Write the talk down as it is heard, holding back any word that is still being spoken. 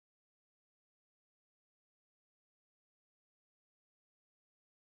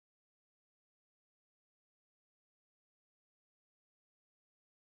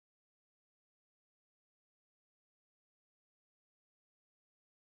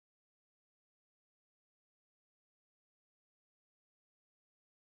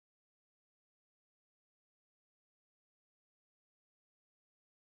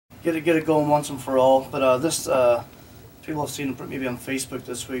get it going once and for all. But this people have seen it maybe on Facebook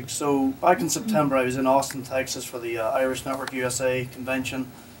this week. So back in September, I was in Austin, Texas for the Irish Network USA convention,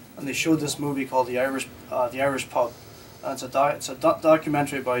 and they showed this movie called The Irish Pub. And it's a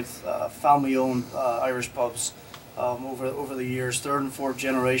documentary about family-owned Irish pubs over the years, third and fourth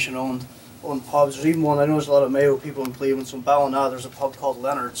generation owned pubs. There's even one, I know there's a lot of Mayo people in Cleveland, so in Ballina there's a pub called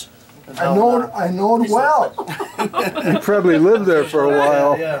Leonard's. I know it well. You probably lived there for a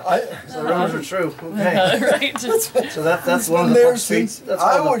while. Yeah. So the rumors are true. Okay. Right. So that's one of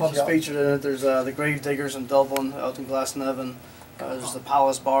the pubs featured in it. There's the Grave Diggers in Dublin, out in Glasnevin. There's the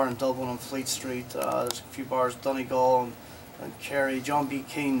Palace Bar in Dublin on Fleet Street. There's a few bars, Donegal and Kerry. John B.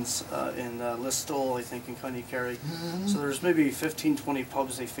 Keynes in Listowel, I think, in County Kerry. So there's maybe 15, 20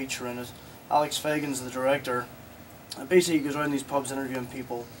 pubs they feature in it. Alex Fagan's the director. And basically he goes around these pubs interviewing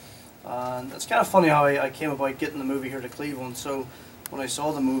people. And it's kind of funny how I came about getting the movie here to Cleveland. So when I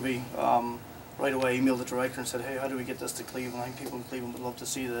saw the movie, right away I emailed the director and said, hey, how do we get this to Cleveland? I think people in Cleveland would love to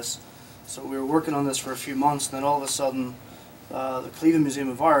see this. So we were working on this for a few months, and then all of a sudden, the Cleveland Museum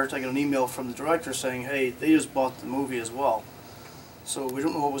of Art, I got an email from the director saying, hey, they just bought the movie as well. So we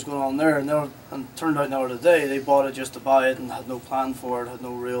don't know what was going on there, and it turned out now today they bought it just to buy it and had no plan for it,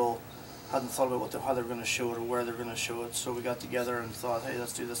 hadn't thought about how they were going to show it or where they were going to show it. So we got together and thought, hey,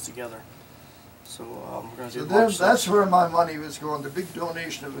 let's do this together. So we're going to do that's where my money was going. The big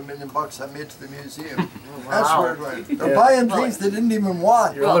donation of $1 million I made to the museum. Wow. That's where it went. They're buying things they didn't even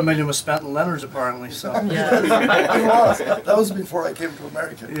want. Your other $1 million was spent in Leonard's, apparently. So That was before I came to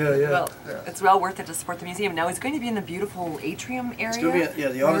America. Well, it's well worth it to support the museum. Now it's going to be in the beautiful atrium area. It's going to be,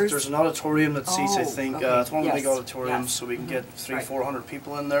 there's an auditorium that seats, I think, it's one of the big auditoriums, so we can get 300-400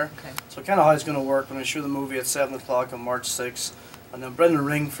 people in there. Okay. So kind of how it's going to work when I show the movie at 7 o'clock on March 6th. And then Brendan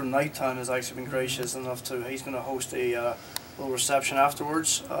Ring from Nighttime has actually been gracious enough he's going to host a little reception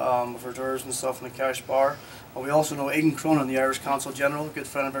afterwards with hors d'oeuvres and stuff in the Cash Bar. And we also know Aidan Cronin, the Irish Consul General, a good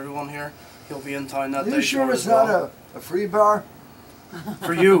friend of everyone here. He'll be in town that day. Are you sure it's not a free bar?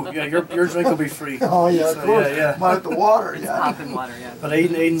 For you, yeah, your drink will be free. Oh yeah, so, of course. Yeah. But the water, it's popping water, yeah. But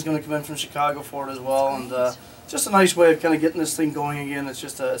Aidan's going to come in from Chicago for it as well, and just a nice way of kind of getting this thing going again. It's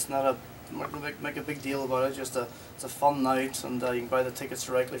just I'm not going to make a big deal about it. It's a fun night, and you can buy the tickets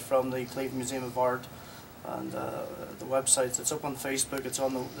directly from the Cleveland Museum of Art. And the website, it's up on Facebook, it's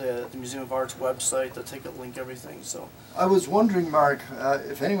on the Museum of Art's website, the ticket link, everything. So I was wondering, Mark,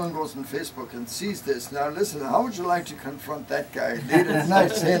 if anyone goes on Facebook and sees this, now listen, how would you like to confront that guy late at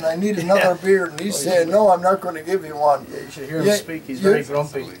night saying, I need another beer, and he's saying, no, I'm not going to give you one. Yeah, you should hear him speak, he's very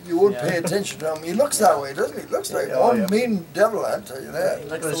grumpy. You would pay attention to him. He looks that way, doesn't he? He looks like one mean devil, I'll tell you that.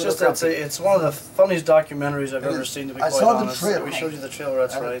 It's one of the funniest documentaries I've ever seen, to be quite honest. I saw the trailer. We showed you the trailer,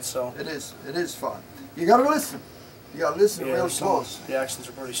 that's right. So it is fun. You got to listen. You got to listen real close. The accents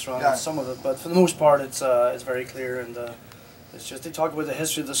are pretty strong, some of it, but for the most part, it's very clear, and it's just they talk about the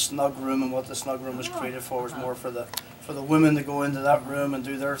history of the snug room and what the snug room was created for. It was more for the women to go into that room and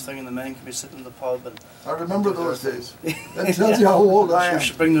do their thing, and the men can be sitting in the pub. And I remember those days. That tells you how old I am. We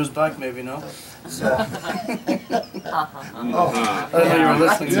should bring those back, maybe, no? So. I know you were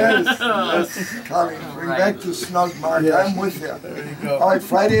listening. Yes. Connie, bring back the snug, Mark. Yeah. I'm with you. There you go. All right,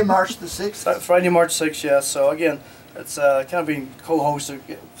 Friday, March the 6th. Friday, March 6th, yes. So again, it's kind of being co-hosted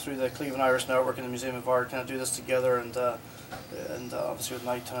through the Cleveland Irish Network and the Museum of Art. Kind of do this together, and obviously with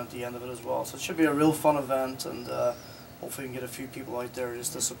Nighttime at the end of it as well. So it should be a real fun event, and hopefully we can get a few people out there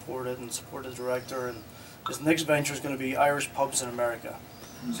just to support it and support the director. And his next venture is going to be Irish Pubs in America.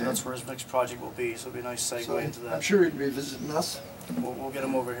 So that's where his next project will be. So it'll be a nice segue into that. I'm sure he'll be visiting us. We'll get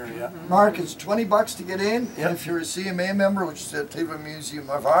him over here, yeah. Mark, it's $20 to get in. Yep. And if you're a CMA member, which is the Cleveland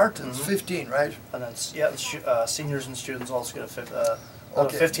Museum of Art, it's 15, right? And it's seniors and students also get a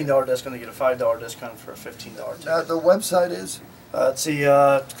 $15 discount. They get a $5 discount for a $15 ticket. Now the website is? It's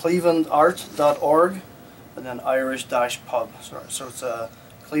the clevelandart.org and then Irish-pub. So it's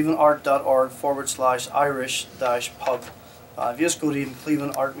clevelandart.org/Irish-pub. If you just go to even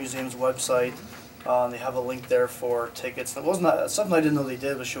Cleveland Art Museum's website, they have a link there for tickets. That wasn't something I didn't know they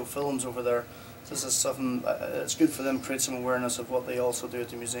did was show films over there. This is something, it's good for them to create some awareness of what they also do at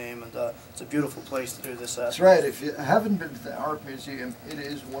the museum, and it's a beautiful place to do this at. That's right. If you haven't been to the Art Museum, it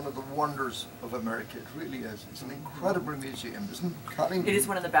is one of the wonders of America. It really is. It's an incredible museum, isn't it? It is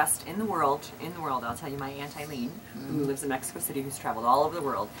one of the best in the world. I'll tell you, my Aunt Eileen, who lives in Mexico City, who's traveled all over the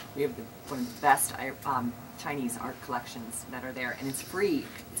world. We have one of the best Chinese art collections that are there, and it's free.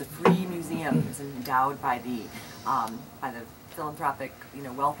 It's a free museum. It's endowed by the philanthropic,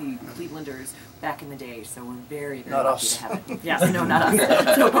 wealthy Clevelanders back in the day. So we're very, very not lucky us. to have it. Yes, no, not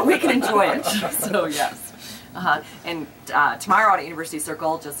us. So, but we can enjoy it. So yes. And tomorrow at University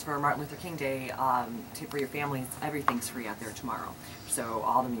Circle, just for Martin Luther King Day, for your families, everything's free out there tomorrow. So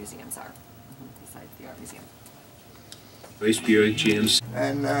all the museums are, besides the art museum.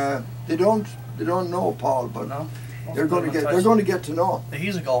 And they don't know Paul, but No. they're going to get to know him.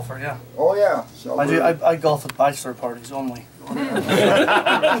 He's a golfer, yeah. Oh yeah. So I golf at bachelor parties only.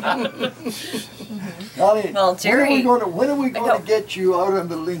 Connie, Well, Jerry, when are we going to get you out on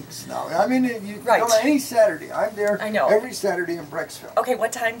the links now? I mean, you Right. come any Saturday. I'm there I know. every Saturday in Brecksville. Okay,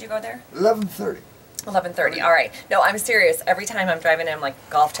 what time do you go there? 11:30. 11:30. All right. No, I'm serious. Every time I'm driving, I'm like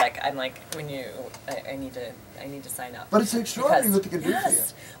golf tech. I'm like, I need to sign up. But it's extraordinary Because- what they can do for you.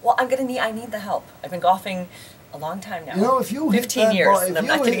 yes. Well, I need the help. I've been golfing a long time now. You know, if you hit 15 that years, ball, and if I'm you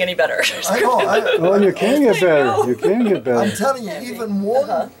not getting hit- any better. I know. Well, you can get better. You can get I'm better. telling you, even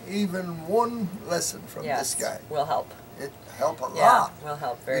one lesson from Yes, this guy, will help. it help a Yeah, lot. will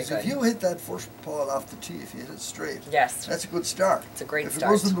help. Very Because good. if you hit that first ball off the tee, if you hit it straight, Yes. that's a good start. It's a great if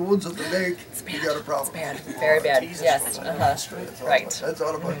start. it goes in the woods of the lake, you got a problem. It's bad. Very bad. Jesus Yes. Christ. That's all Right. about- That's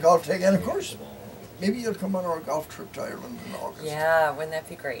all about golf take. And of course, maybe you'll come on our golf trip to Ireland in August. Yeah, wouldn't that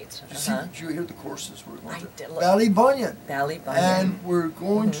be great? Did you hear the courses we're going I to? did look- Ballybunion. Ballybunion. And we're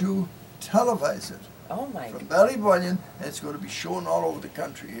going to televise it Oh my. from Ballybunion, and it's going to be shown all over the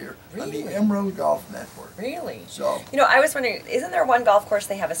country here on Really? the Emerald Golf Network. Really? So, I was wondering, isn't there one golf course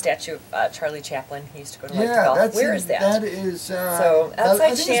they have a statue of Charlie Chaplin? He used to go to yeah, golf. that's Where in- is that? That is. So I outside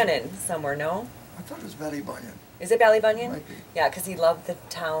think it's- Shannon somewhere, no? I thought it was Ballybunion. Is it Ballybunion? Might be. Yeah, because he loved the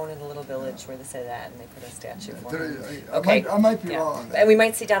town and the little village where they say that, and they put a statue for him. I Okay. might be Yeah. wrong on that. And we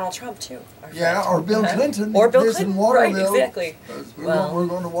might see Donald Trump too. our Yeah, friend. or Bill Uh-huh. Clinton. Or Bill lives Clinton. in Waterville. Right, exactly. We're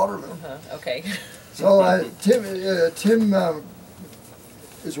going to Waterville. Okay. So Tim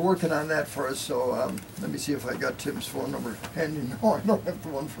is working on that for us. So let me see if I got Tim's phone number handy. No, I don't have the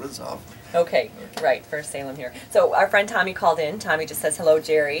one for his office. Okay, right, for Salem here. So our friend Tommy called in. Tommy just says, hello,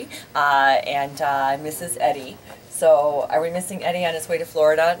 Jerry, and Mrs. Eddie. So are we missing Eddie on his way to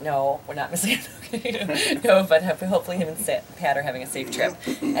Florida? No, we're not missing him. No, but hopefully him and Pat are having a safe trip.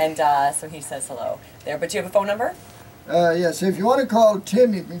 And so he says hello there. But do you have a phone number? Yes, if you want to call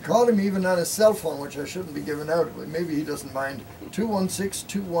Tim, you can call him even on his cell phone, which I shouldn't be giving out, but maybe he doesn't mind.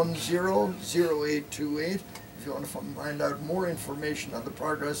 216-210-0828. If you want to find out more information on the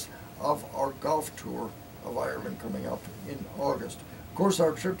progress of our golf tour of Ireland coming up in August. Of course,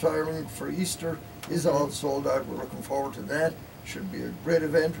 our trip to Ireland for Easter is all sold out. We're looking forward to that. Should be a great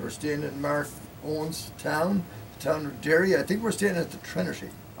event. We're staying in Mark Owens' town, the town of Derry. I think we're staying at the Trinity.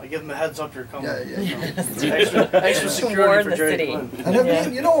 I give him a heads up you're coming. Yeah. Extra security for the Jerry city. Quinn. And I've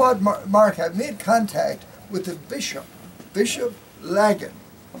made, you know what, Mark, I've made contact with the bishop, Bishop Lagan,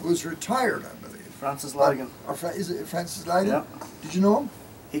 who's retired, I believe. Francis Lagan. Is it Francis Lagan? Yeah. Did you know him?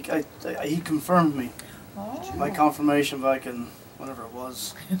 He confirmed me. My confirmation back in whatever it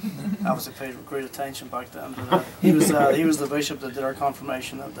was. Obviously paid great attention back then. But he was the bishop that did our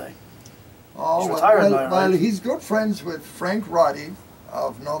confirmation that day. Oh, He's retired now, well, right? he's good friends with Frank Roddy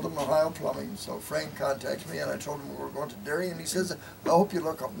of Northern Ohio Plumbing. So Frank contacted me, and I told him we were going to Derry, and he says, I hope you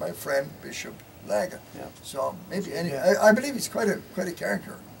look up my friend Bishop Lagan. Yeah. So maybe I believe he's quite a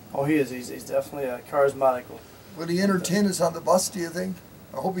character. Oh, he is. He's definitely charismatic. Will he entertain us on the bus, do you think?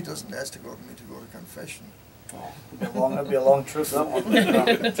 I hope he doesn't ask to go to me to go to confession. Oh, that'd be a long trip, that one.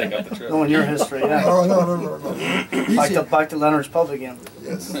 Take out the trip. Knowing your history, yeah. No. Back to Leonard's pub again.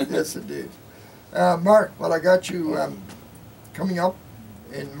 Yes, indeed. Mark, well, I got you coming up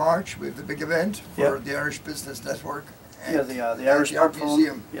in March. We have the big event for the Irish Business Network. Yeah, the Irish Art Pub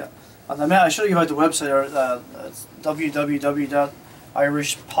Museum. Yeah. And I should have given out the website. It's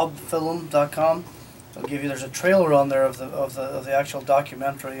www.irishpubfilm.com. It'll give you. There's a trailer on there of the actual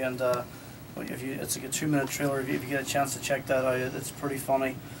documentary, and it's like a 2-minute trailer. If you get a chance to check that out, it's pretty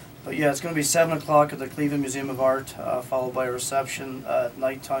funny. But yeah, it's going to be 7 o'clock at the Cleveland Museum of Art, followed by a reception at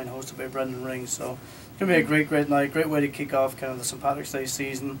night time hosted by Brendan Rings. So it's going to be a great night, great way to kick off kind of the St. Patrick's Day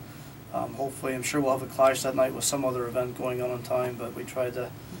season. Hopefully, I'm sure we'll have a clash that night with some other event going on in time, but we tried to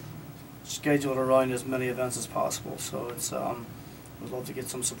schedule it around as many events as possible. So it's we'd love to get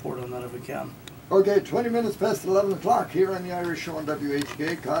some support on that if we can. Okay, 20 minutes past 11 o'clock here on the Irish Show on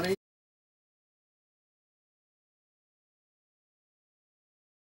WHK. Connie?